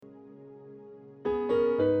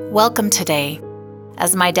Welcome today,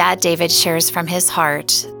 as my dad David shares from his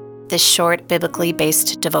heart this short biblically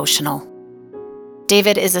based devotional.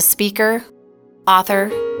 David is a speaker,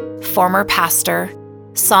 author, former pastor,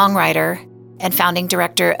 songwriter, and founding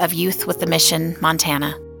director of Youth with a Mission,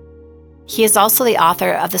 Montana. He is also the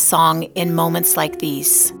author of the song In Moments Like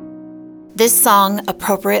These. This song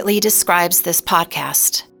appropriately describes this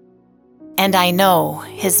podcast, and I know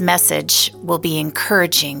his message will be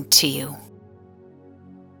encouraging to you.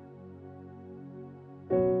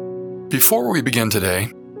 Before we begin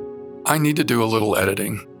today, I need to do a little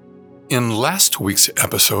editing. In last week's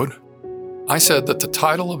episode, I said that the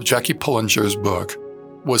title of Jackie Pullinger's book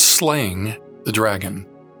was Slaying the Dragon.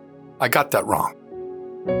 I got that wrong.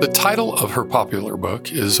 The title of her popular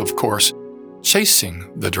book is, of course,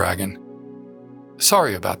 Chasing the Dragon.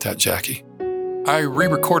 Sorry about that, Jackie. I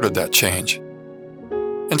re-recorded that change.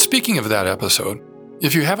 And speaking of that episode,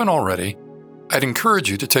 if you haven't already, I'd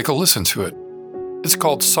encourage you to take a listen to it. It's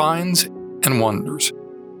called Signs and Wonders.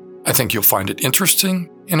 I think you'll find it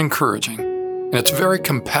interesting and encouraging, and it's very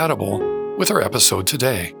compatible with our episode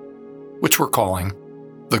today, which we're calling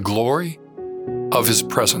The Glory of His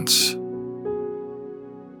Presence.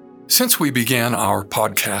 Since we began our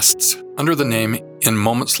podcasts under the name In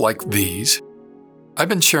Moments Like These, I've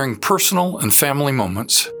been sharing personal and family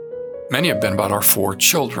moments. Many have been about our 4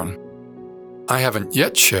 children. I haven't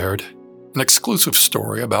yet shared an exclusive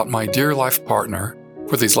story about my dear life partner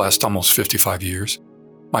for these last almost 55 years,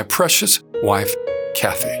 my precious wife,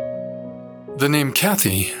 Kathy. The name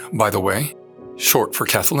Kathy, by the way, short for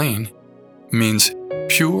Kathleen, means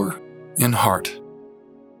pure in heart.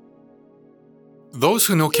 Those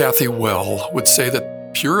who know Kathy well would say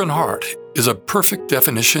that pure in heart is a perfect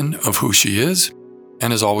definition of who she is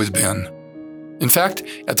and has always been. In fact,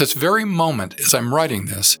 at this very moment as I'm writing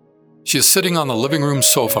this, she is sitting on the living room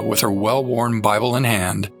sofa with her well-worn Bible in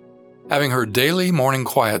hand, having her daily morning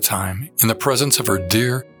quiet time in the presence of her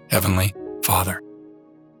dear Heavenly Father.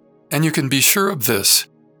 And you can be sure of this,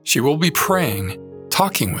 she will be praying,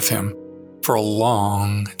 talking with Him for a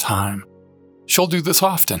long time. She'll do this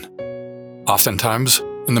often, oftentimes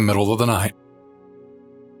in the middle of the night.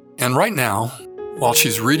 And right now, while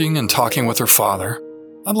she's reading and talking with her Father,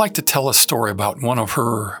 I'd like to tell a story about one of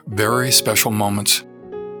her very special moments.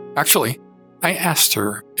 Actually, I asked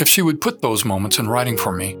her if she would put those moments in writing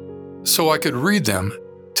for me so I could read them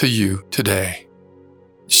to you today.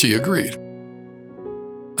 She agreed.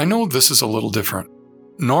 I know this is a little different.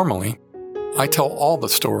 Normally, I tell all the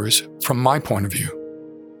stories from my point of view,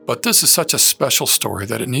 but this is such a special story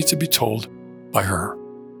that it needs to be told by her.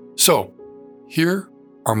 So, here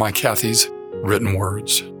are my Kathy's written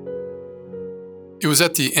words. It was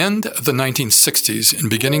at the end of the 1960s and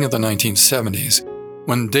beginning of the 1970s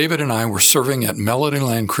when David and I were serving at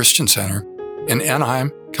Melodyland Christian Center in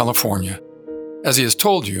Anaheim, California. As he has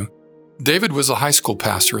told you, David was a high school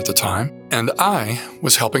pastor at the time, and I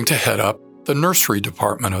was helping to head up the nursery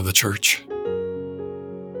department of the church.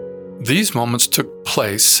 These moments took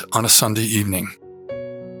place on a Sunday evening.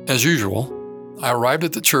 As usual, I arrived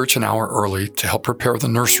at the church an hour early to help prepare the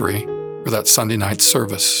nursery for that Sunday night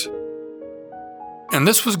service. And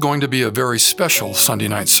this was going to be a very special Sunday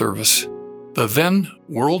night service. The then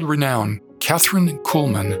world-renowned Kathryn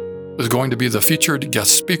Kuhlman was going to be the featured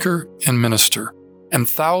guest speaker and minister, and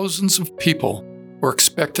thousands of people were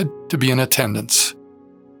expected to be in attendance.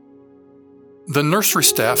 The nursery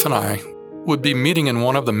staff and I would be meeting in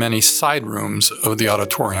one of the many side rooms of the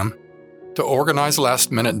auditorium to organize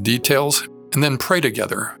last-minute details and then pray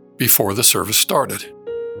together before the service started.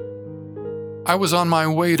 I was on my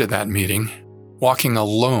way to that meeting, walking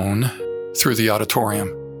alone through the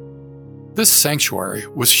auditorium. This sanctuary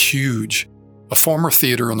was huge, a former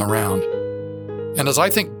theater in the round. And as I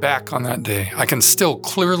think back on that day, I can still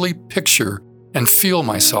clearly picture and feel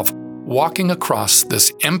myself walking across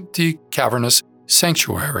this empty, cavernous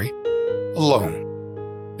sanctuary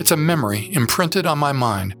alone. It's a memory imprinted on my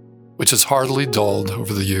mind, which has hardly dulled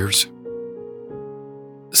over the years.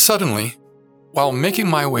 Suddenly, while making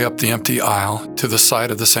my way up the empty aisle to the side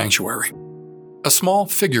of the sanctuary, a small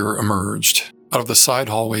figure emerged out of the side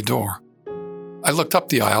hallway door. I looked up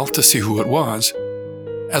the aisle to see who it was.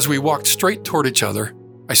 As we walked straight toward each other,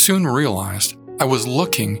 I soon realized I was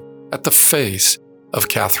looking at the face of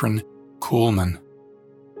Kathryn Kuhlman.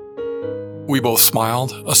 We both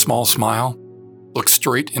smiled, a small smile, looked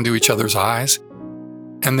straight into each other's eyes,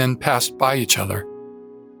 and then passed by each other.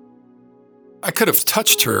 I could have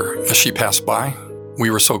touched her as she passed by. We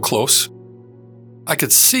were so close. I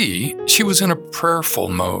could see she was in a prayerful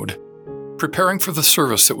mode, preparing for the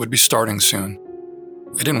service that would be starting soon.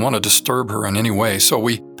 I didn't want to disturb her in any way, so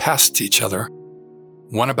we passed each other.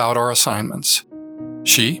 went about our assignments.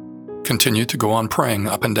 She continued to go on praying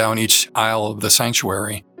up and down each aisle of the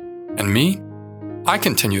sanctuary. And me, I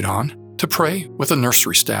continued on to pray with the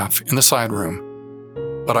nursery staff in the side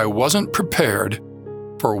room. But I wasn't prepared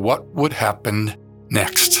for what would happen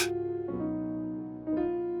next.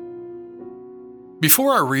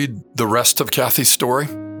 Before I read the rest of Kathy's story,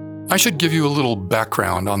 I should give you a little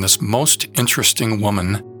background on this most interesting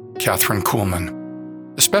woman, Kathryn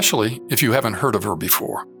Kuhlman, especially if you haven't heard of her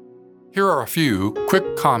before. Here are a few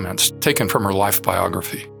quick comments taken from her life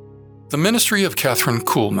biography. The ministry of Kathryn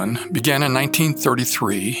Kuhlman began in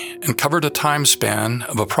 1933 and covered a time span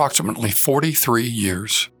of approximately 43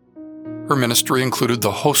 years. Her ministry included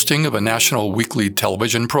the hosting of a national weekly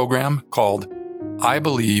television program called I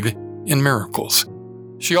Believe in Miracles.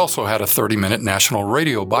 She also had a 30-minute national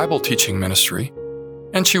radio Bible teaching ministry,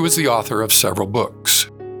 and she was the author of several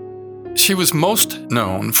books. She was most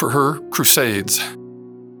known for her crusades.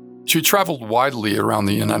 She traveled widely around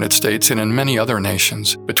the United States and in many other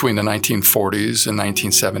nations between the 1940s and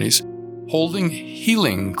 1970s, holding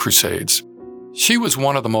healing crusades. She was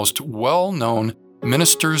one of the most well-known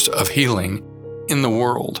ministers of healing in the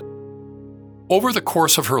world. Over the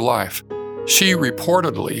course of her life, she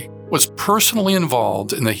reportedly was personally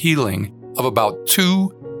involved in the healing of about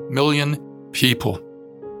 2 million people.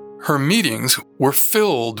 Her meetings were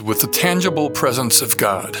filled with the tangible presence of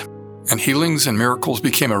God, and healings and miracles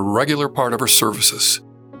became a regular part of her services.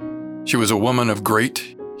 She was a woman of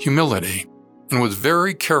great humility and was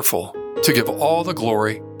very careful to give all the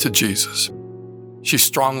glory to Jesus. She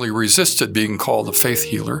strongly resisted being called a faith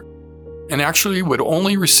healer and actually would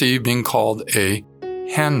only receive being called a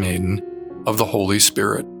handmaiden of the Holy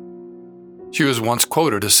Spirit. She was once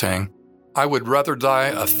quoted as saying, "I would rather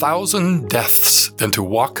die 1,000 deaths than to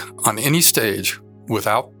walk on any stage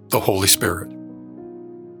without the Holy Spirit."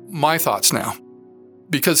 My thoughts now.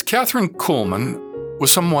 Because Kathryn Kuhlman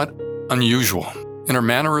was somewhat unusual in her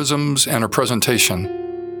mannerisms and her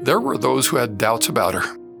presentation, there were those who had doubts about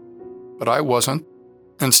her. But I wasn't,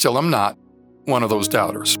 and still am not, one of those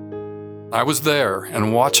doubters. I was there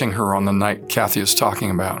and watching her on the night Kathy is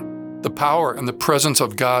talking about. The power and the presence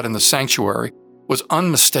of God in the sanctuary was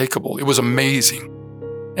unmistakable. It was amazing.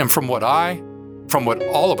 And from what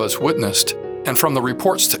all of us witnessed, and from the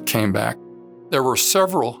reports that came back, there were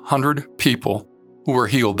several hundred people who were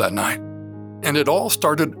healed that night. And it all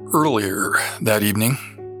started earlier that evening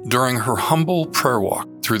during her humble prayer walk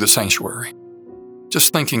through the sanctuary.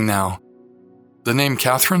 Just thinking now, the name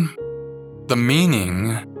Kathryn, the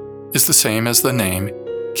meaning is the same as the name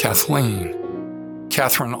Kathleen.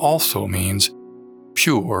 Kathryn also means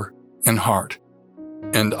pure in heart.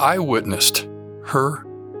 And I witnessed her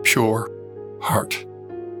pure heart.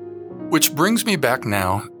 Which brings me back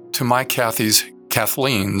now to my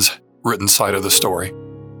Kathleen's written side of the story.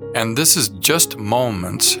 And this is just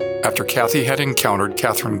moments after Kathy had encountered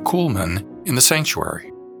Kathryn Kuhlman in the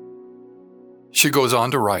sanctuary. She goes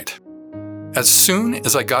on to write, "As soon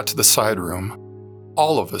as I got to the side room,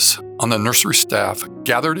 all of us on the nursery staff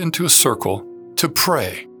gathered into a circle to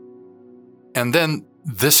pray. And then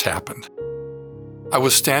this happened. I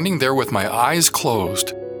was standing there with my eyes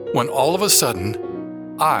closed when all of a sudden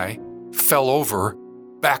I fell over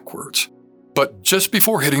backwards. But just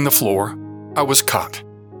before hitting the floor, I was caught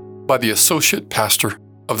by the associate pastor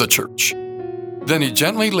of the church. Then he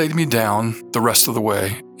gently laid me down the rest of the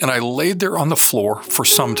way, and I laid there on the floor for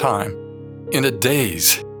some time, in a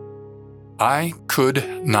daze. I could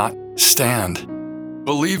not stand.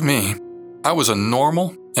 Believe me, I was a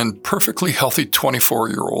normal and perfectly healthy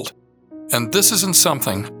 24-year-old, and this isn't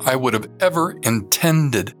something I would have ever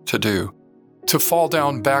intended to do, to fall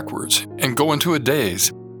down backwards and go into a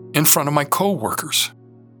daze in front of my co-workers.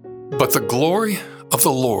 But the glory of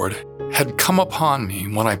the Lord had come upon me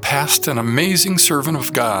when I passed an amazing servant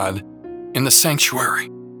of God in the sanctuary.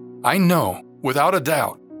 I know, without a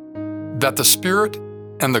doubt, that the Spirit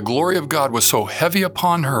and the glory of God was so heavy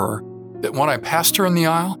upon her that when I passed her in the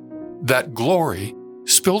aisle, that glory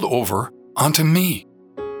spilled over onto me.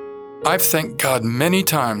 I've thanked God many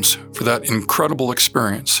times for that incredible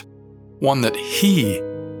experience, one that He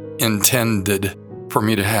intended for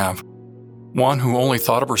me to have, one who only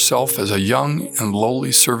thought of herself as a young and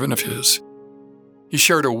lowly servant of His. He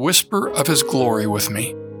shared a whisper of His glory with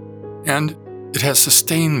me, and it has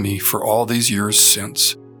sustained me for all these years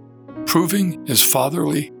since, proving His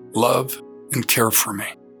fatherly love and care for me.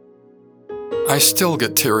 I still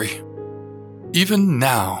get teary. Even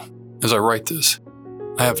now, as I write this,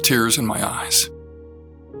 I have tears in my eyes.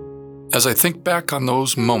 As I think back on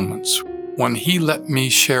those moments when He let me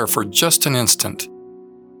share for just an instant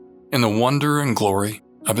in the wonder and glory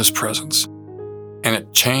of His presence. and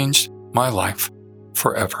it changed my life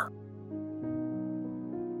forever.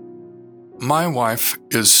 My wife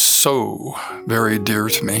is so very dear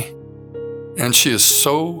to me, and she is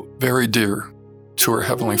so very dear to her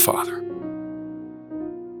Heavenly Father.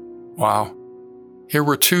 Wow. Here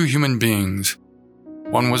were two human beings.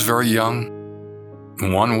 One was very young,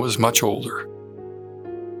 and one was much older.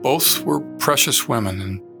 Both were precious women,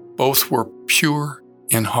 and both were pure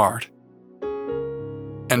in heart.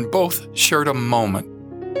 And both shared a moment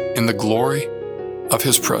in the glory of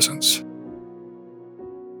His presence.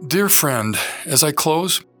 Dear friend, as I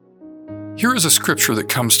close, here is a scripture that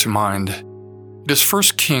comes to mind. It is 1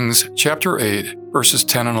 Kings chapter 8, verses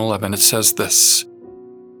 10 and 11. It says this: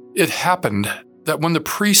 "It happened that when the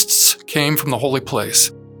priests came from the holy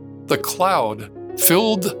place, the cloud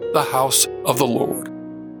filled the house of the Lord,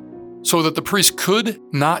 so that the priest could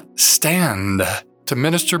not stand to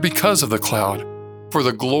minister because of the cloud, for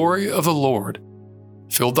the glory of the Lord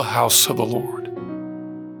filled the house of the Lord."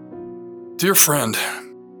 Dear friend,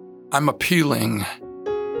 I'm appealing,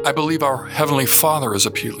 I believe our Heavenly Father is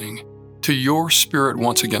appealing to your spirit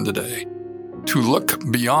once again today, to look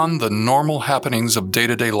beyond the normal happenings of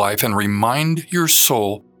day-to-day life and remind your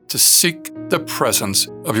soul to seek the presence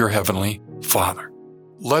of your Heavenly Father.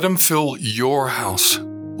 Let Him fill your house.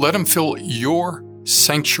 Let Him fill your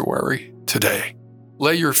sanctuary today.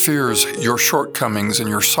 Lay your fears, your shortcomings, and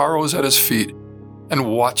your sorrows at His feet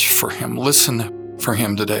and watch for Him. Listen for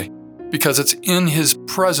Him today, because it's in His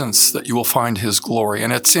presence that you will find His glory,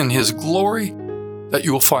 and it's in His glory that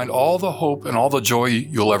you will find all the hope and all the joy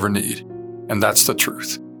you'll ever need. And that's the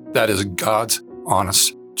truth. That is God's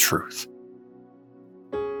honest truth.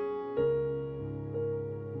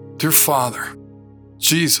 Dear Father,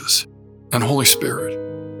 Jesus, and Holy Spirit,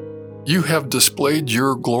 you have displayed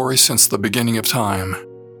your glory since the beginning of time.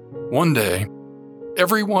 One day,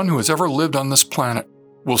 everyone who has ever lived on this planet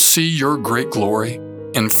will see your great glory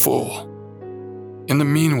in full. In the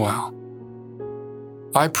meanwhile,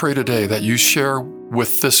 I pray today that you share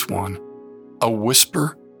with this one a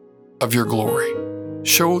whisper of your glory.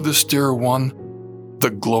 Show this dear one the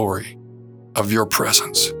glory of your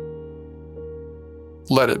presence.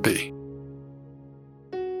 Let it be.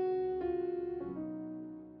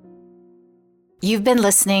 You've been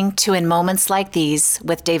listening to In Moments Like These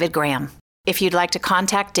with David Graham. If you'd like to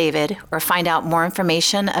contact David or find out more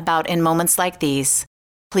information about In Moments Like These,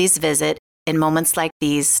 please visit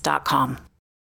InMomentsLikeThese.com.